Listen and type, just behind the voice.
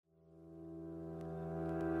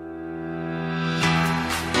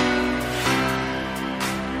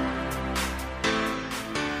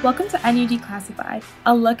Welcome to NUD Classified,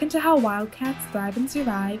 a look into how Wildcats thrive and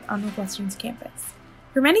survive on Northwestern's campus.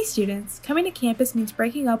 For many students, coming to campus means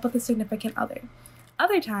breaking up with a significant other.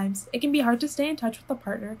 Other times, it can be hard to stay in touch with a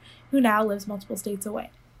partner who now lives multiple states away.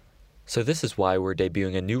 So this is why we're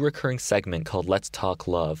debuting a new recurring segment called Let's Talk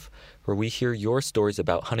Love, where we hear your stories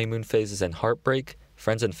about honeymoon phases and heartbreak,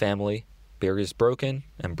 friends and family, barriers broken,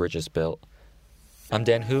 and bridges built. I'm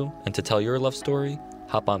Dan Hu, and to tell your love story,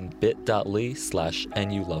 hop on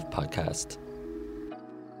bit.ly/NULovePodcast.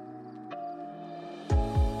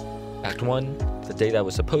 Act 1, the day that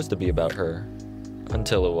was supposed to be about her,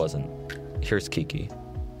 until it wasn't. Here's Kiki.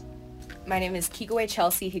 My name is Kikue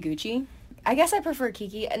Chelsea Higuchi. I guess I prefer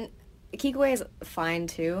Kiki, and Kikue is fine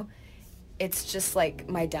too. It's just like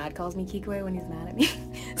my dad calls me Kikue when he's mad at me,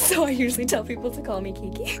 so I usually tell people to call me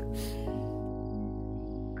Kiki.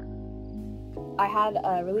 I had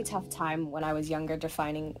a really tough time when I was younger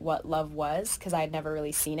defining what love was because I had never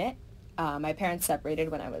really seen it. My parents separated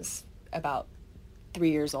when I was about 3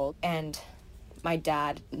 years old, and my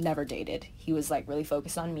dad never dated. He was like really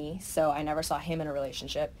focused on me, so I never saw him in a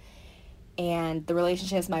relationship. And the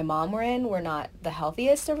relationships my mom were in were not the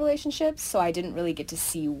healthiest of relationships, so I didn't really get to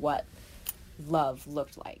see what love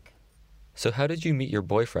looked like. So how did you meet your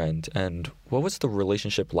boyfriend, and what was the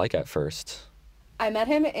relationship like at first? I met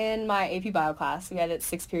him in my AP Bio class. We had a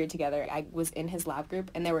 6th period together. I was in his lab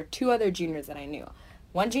group, and there were 2 other juniors that I knew.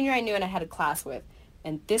 One junior I knew and I had a class with,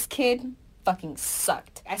 and this kid fucking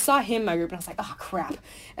sucked. I saw him in my group, and I was like, oh, crap.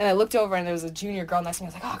 And I looked over, and there was a junior girl next to me.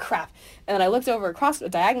 I was like, oh, crap. And then I looked over across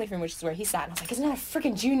diagonally from him, which is where he sat, and I was like, isn't that a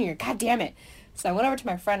freaking junior? God damn it. So I went over to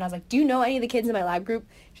my friend, and I was like, do you know any of the kids in my lab group?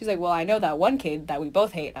 She's like, well, I know that one kid that we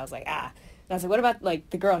both hate. And I was like, ah. And I was like, what about,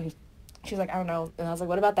 like, the girl? And she was like, I don't know. And I was like,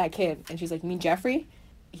 what about that kid? And she's like, you mean Jeffrey?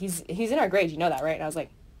 He's in our grade, you know that, right? And I was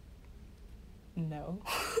like, no.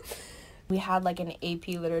 We had like an AP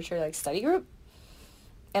literature like study group,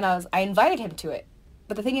 and I invited him to it.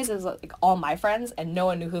 But the thing is like all my friends, and no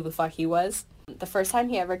one knew who the fuck he was. The first time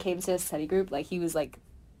he ever came to a study group, like he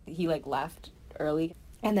left early.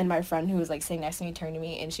 And then my friend who was like sitting next to me turned to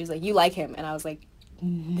me and she was like, you like him? And I was like,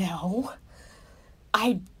 no,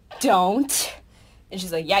 I don't. And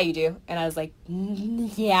she's like, yeah, you do. And I was like,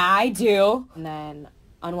 yeah, I do. And then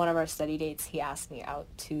on one of our study dates, he asked me out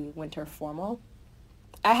to winter formal.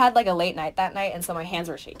 I had like a late night that night, and so my hands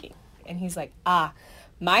were shaking. And he's like,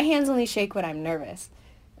 my hands only shake when I'm nervous.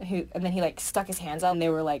 And then he like stuck his hands out, and they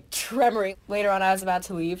were like tremoring. Later on, I was about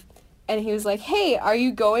to leave, and he was like, hey, are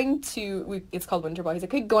you going to, it's called winter ball. He's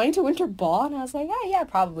like, are you going to winter ball? And I was like, yeah,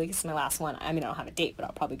 probably. This is my last one. I mean, I don't have a date, but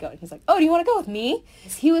I'll probably go. And he's like, oh, do you want to go with me?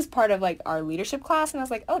 He was part of like our leadership class, and I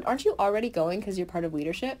was like, oh, aren't you already going because you're part of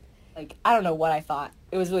leadership? Like, I don't know what I thought.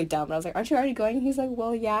 It was really dumb. But I was like, aren't you already going? And he's like,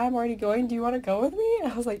 well, yeah, I'm already going. Do you want to go with me?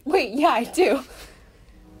 And I was like, wait, yeah, I do.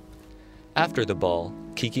 After the ball,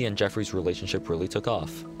 Kiki and Jeffrey's relationship really took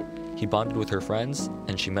off. He bonded with her friends,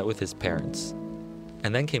 and she met with his parents.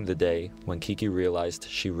 And then came the day when Kiki realized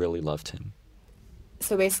she really loved him.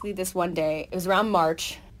 So basically this one day, it was around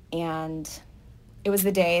March, and it was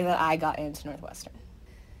the day that I got into Northwestern.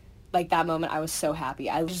 Like, that moment, I was so happy.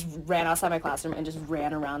 I just ran outside my classroom and just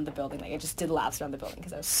ran around the building. Like, I just did laps around the building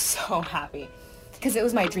because I was so happy. Because it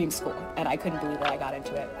was my dream school, and I couldn't believe that I got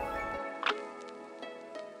into it.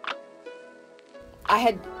 I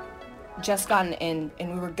had just gotten in,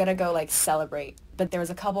 and we were going to go, like, celebrate. But there was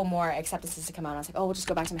a couple more acceptances to come out. And I was like, oh, we'll just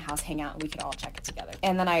go back to my house, hang out, and we could all check it together.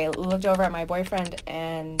 And then I looked over at my boyfriend,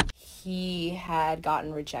 and he had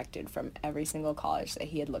gotten rejected from every single college that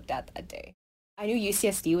he had looked at that day. I knew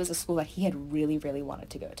UCSD was a school that he had really, really wanted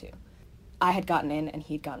to go to. I had gotten in and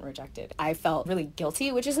he'd gotten rejected. I felt really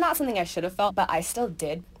guilty, which is not something I should have felt, but I still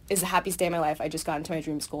did. It was the happiest day of my life. I just got into my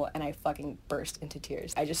dream school and I fucking burst into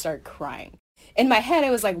tears. I just started crying. In my head, I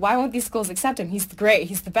was like, why won't these schools accept him? He's great.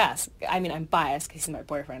 He's the best. I mean, I'm biased because he's my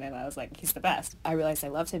boyfriend, and I was like, he's the best. I realized I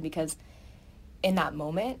loved him because in that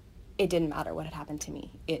moment, it didn't matter what had happened to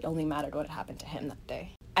me. It only mattered what had happened to him that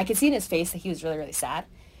day. I could see in his face that he was really, really sad.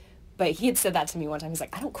 But he had said that to me one time. He's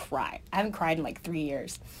like, I don't cry. I haven't cried in like 3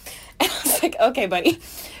 years. And I was like, okay, buddy.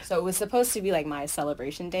 So it was supposed to be like my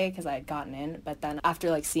celebration day because I had gotten in. But then after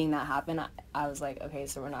like seeing that happen, I was like, okay,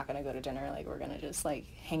 so we're not going to go to dinner. Like, we're going to just like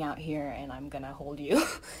hang out here and I'm going to hold you.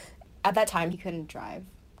 At that time, he couldn't drive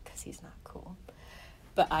because he's not cool.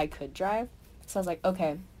 But I could drive. So I was like,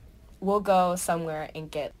 okay, we'll go somewhere and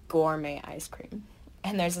get gourmet ice cream.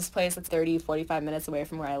 And there's this place that's 45 minutes away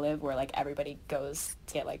from where I live where, like, everybody goes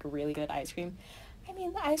to get, like, really good ice cream. I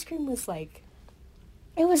mean, the ice cream was, like,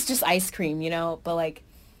 it was just ice cream, you know? But, like,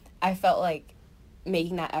 I felt like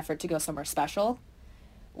making that effort to go somewhere special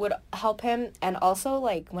would help him. And also,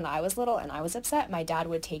 like, when I was little and I was upset, my dad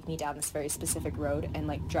would take me down this very specific road and,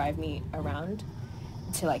 like, drive me around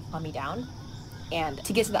to, like, calm me down. And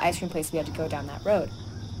to get to the ice cream place, we had to go down that road.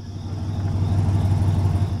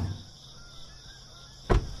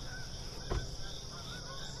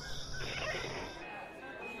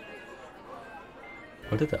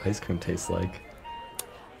 What did the ice cream taste like?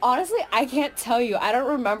 Honestly, I can't tell you. I don't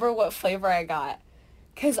remember what flavor I got.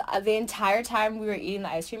 Because the entire time we were eating the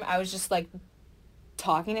ice cream, I was just, like,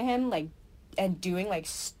 talking to him, like, and doing, like,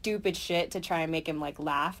 stupid shit to try and make him, like,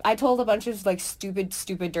 laugh. I told a bunch of, like, stupid,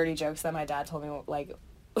 dirty jokes that my dad told me, like,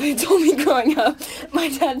 told me growing up. My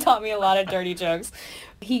dad taught me a lot of dirty jokes.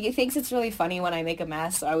 He thinks it's really funny when I make a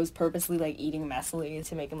mess, so I was purposely, like, eating messily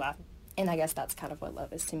to make him laugh. And I guess that's kind of what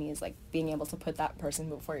love is to me, is, like, being able to put that person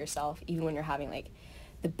before yourself, even when you're having, like,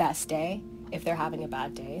 the best day. If they're having a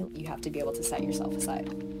bad day, you have to be able to set yourself aside.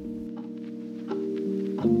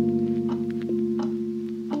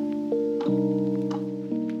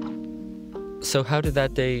 So how did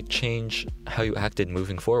that day change how you acted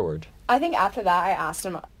moving forward? I think after that, I asked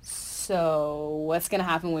him, so what's going to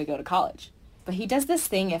happen when we go to college? But he does this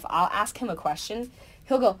thing, if I'll ask him a question,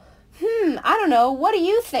 he'll go, I don't know, what do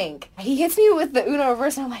you think? He hits me with the Uno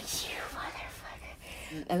reverse, and I'm like, you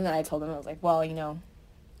motherfucker. And then I told him, I was like, well, you know,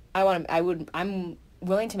 I'm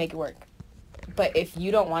willing to make it work. But if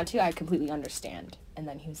you don't want to, I completely understand. And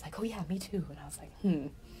then he was like, oh yeah, me too. And I was like,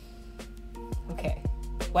 okay.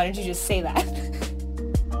 Why didn't you just say that?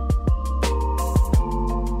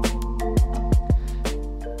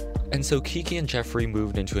 And so Kiki and Jeffrey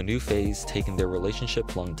moved into a new phase, taking their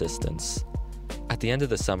relationship long distance. At the end of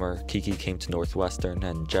the summer, Kiki came to Northwestern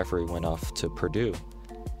and Jeffrey went off to Purdue.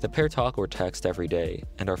 The pair talk or text every day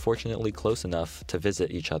and are fortunately close enough to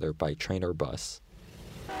visit each other by train or bus.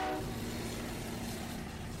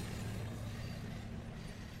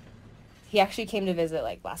 He actually came to visit,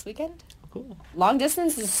 like, last weekend. Cool. Long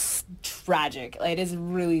distance is tragic. Like, it is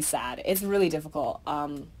really sad. It's really difficult.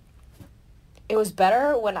 It was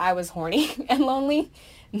better when I was horny and lonely.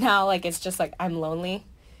 Now, like, it's just like I'm lonely.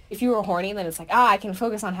 If you were horny, then it's like, I can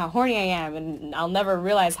focus on how horny I am, and I'll never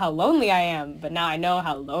realize how lonely I am. But now I know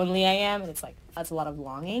how lonely I am, and it's like, that's a lot of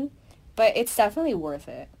longing. But it's definitely worth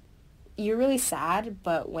it. You're really sad,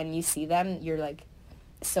 but when you see them, you're, like,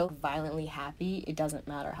 so violently happy, it doesn't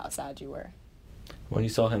matter how sad you were. When you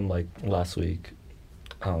saw him, like, last week,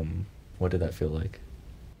 what did that feel like?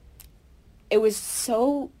 It was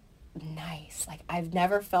so nice. Like, I've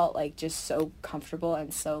never felt, like, just so comfortable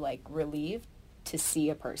and so, like, relieved to see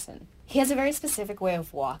a person. He has a very specific way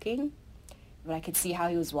of walking, but I could see how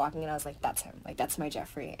he was walking, and I was like, that's him. Like, that's my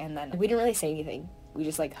Jeffrey. And then we didn't really say anything. We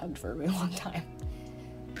just, like, hugged for a really long time.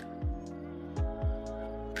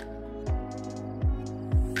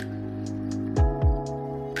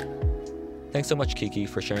 Thanks so much, Kiki,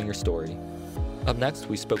 for sharing your story. Up next,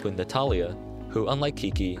 we spoke with Natalia, who, unlike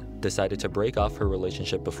Kiki, decided to break off her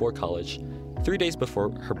relationship before college, 3 days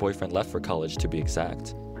before her boyfriend left for college, to be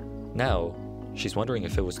exact. Now, she's wondering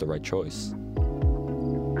if it was the right choice.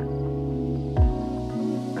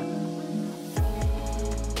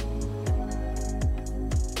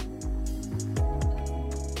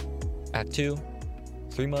 Act 2,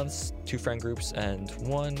 3 months, 2 friend groups, and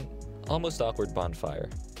 1 almost awkward bonfire.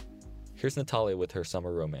 Here's Natalia with her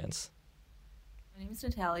summer romance. My name is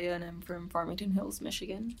Natalia, and I'm from Farmington Hills,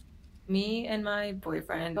 Michigan. Me and my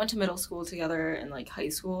boyfriend went to middle school together and, like, high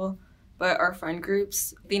school, but our friend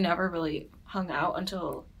groups, they never really hung out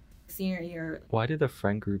until senior year. Why did the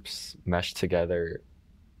friend groups mesh together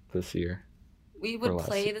this year? We would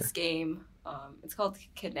play this game. It's called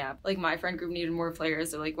Kidnap. Like, my friend group needed more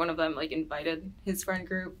players, so, like, one of them, like, invited his friend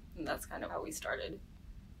group, and that's kind of how we started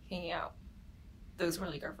hanging out. Those were,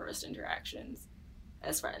 like, our first interactions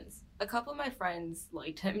as friends. A couple of my friends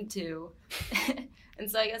liked him too.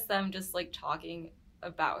 And so I guess them just, like, talking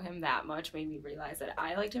about him that much made me realize that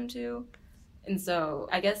I liked him too. And so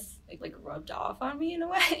I guess it, like, rubbed off on me in a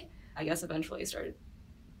way. I guess eventually I started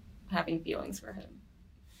having feelings for him.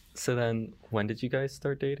 So then, when did you guys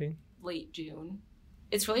start dating? Late June.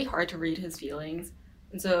 It's really hard to read his feelings.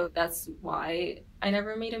 And so that's why I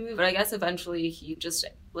never made a move. But I guess eventually he just,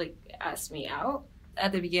 like, asked me out.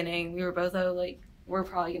 At the beginning, we were both like, we're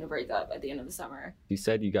probably going to break up at the end of the summer. You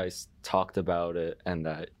said you guys talked about it and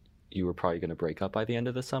that you were probably going to break up by the end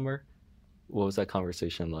of the summer. What was that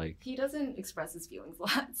conversation like? He doesn't express his feelings a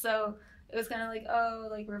lot. So it was kind of like, oh,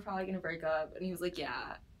 like, we're probably going to break up. And he was like,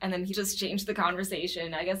 yeah. And then he just changed the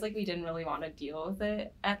conversation. I guess, like, we didn't really want to deal with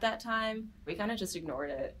it at that time. We kind of just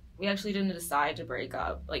ignored it. We actually didn't decide to break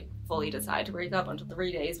up, like, fully decide to break up until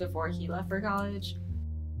 3 days before he left for college.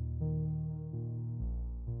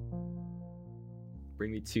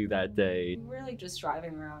 Bring me to that day. We were like just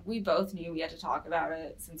driving around. We both knew we had to talk about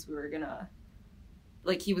it since we were gonna,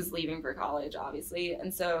 like, he was leaving for college, obviously.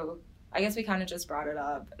 And so I guess we kind of just brought it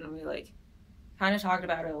up and we like kind of talked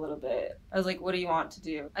about it a little bit. I was like, what do you want to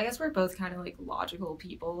do? I guess we're both kind of like logical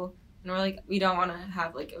people. And we're like, we don't want to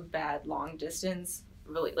have like a bad long distance,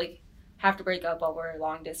 really like have to break up while we're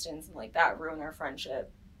long distance and like that ruin our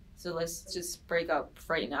friendship. So let's just break up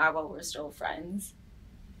right now while we're still friends.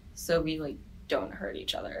 So we like don't hurt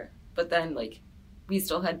each other. But then like we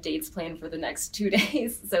still had dates planned for the next 2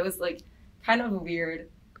 days. So it was like kind of weird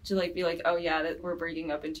to like be like, oh yeah, that we're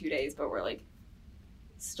breaking up in 2 days, but we're like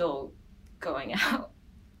still going out.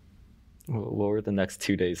 What were the next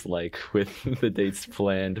 2 days like with the dates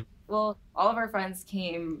planned? Well, all of our friends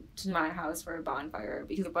came to my house for a bonfire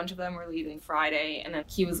because a bunch of them were leaving Friday and then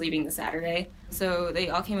he was leaving the Saturday. So they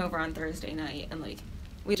all came over on Thursday night and like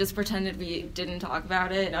we just pretended we didn't talk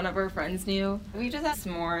about it. None of our friends knew. We just had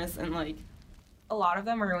s'mores and like a lot of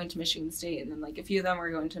them were going to Michigan State and then like a few of them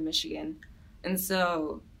were going to Michigan. And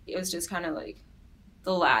so it was just kind of like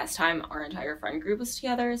the last time our entire friend group was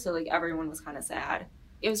together. So like everyone was kind of sad.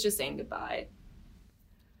 It was just saying goodbye.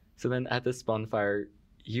 So then at this bonfire,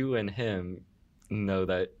 you and him know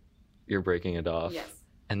that you're breaking it off. Yes.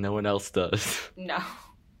 And no one else does. No.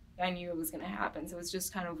 I knew it was going to happen. So it was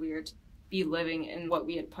just kind of weird to be living in what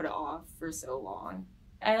we had put off for so long.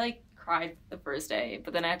 I like cried the first day,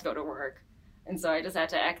 but then I had to go to work. And so I just had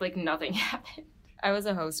to act like nothing happened. I was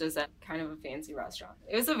a hostess at kind of a fancy restaurant.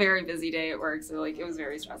 It was a very busy day at work, so like it was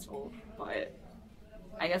very stressful. But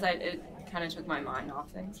I guess it kind of took my mind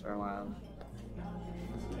off things for a while.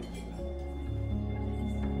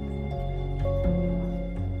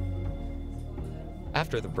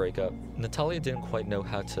 After the breakup, Natalia didn't quite know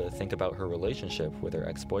how to think about her relationship with her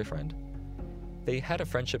ex-boyfriend. They had a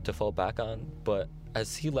friendship to fall back on, but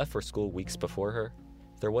as he left for school weeks before her,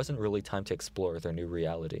 there wasn't really time to explore their new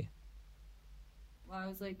reality. Well, I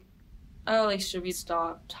was like, oh, like, should we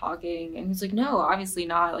stop talking? And he's like, no, obviously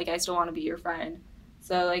not. Like, I still want to be your friend.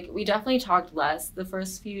 So, like, we definitely talked less the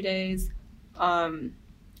first few days.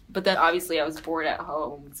 But then, obviously, I was bored at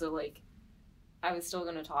home. So, like, I was still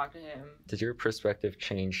going to talk to him. Did your perspective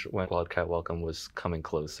change when Wildcat Welcome was coming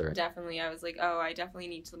closer? Definitely. I was like, oh, I definitely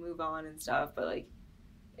need to move on and stuff. But, like,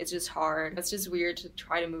 it's just hard. It's just weird to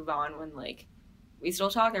try to move on when, like, we still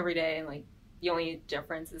talk every day. And, like, the only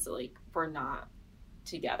difference is, like, we're not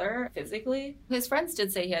together physically. His friends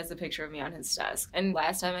did say he has a picture of me on his desk. And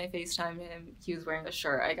last time I FaceTimed him, he was wearing a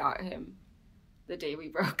shirt I got him the day we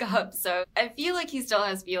broke up. So I feel like he still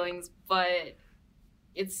has feelings, but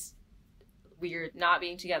it's weird not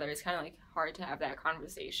being together. It's kind of like hard to have that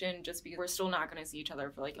conversation just because we're still not going to see each other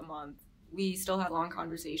for like a month. We still have long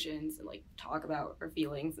conversations and like talk about our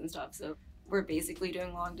feelings and stuff. So we're basically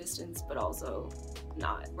doing long distance, but also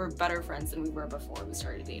not. We're better friends than we were before we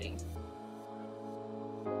started dating.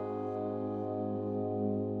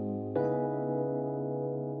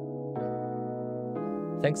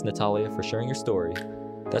 Thanks, Natalia, for sharing your story.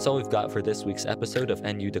 That's all we've got for this week's episode of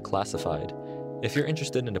NU Declassified. If you're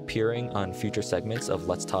interested in appearing on future segments of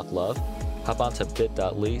Let's Talk Love, hop on to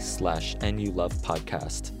bit.ly/NU Love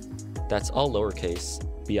Podcast. That's all lowercase,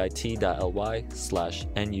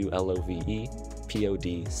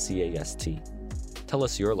 bit.ly/NULOVEPODCAST. Tell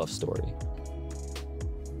us your love story.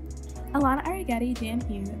 Alana Arrighetti, Dan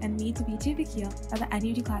Hugh, and me, Tabitu Vakil, are the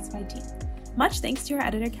NU Declassified team. Much thanks to our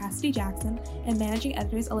editor Cassidy Jackson and managing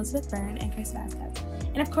editors Elizabeth Byrne and Chris Vasquez.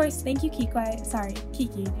 And of course, thank you Kiki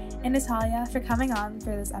and Natalia for coming on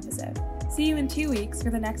for this episode. See you in 2 weeks for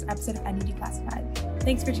the next episode of NU Declassified.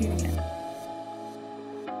 Thanks for tuning in.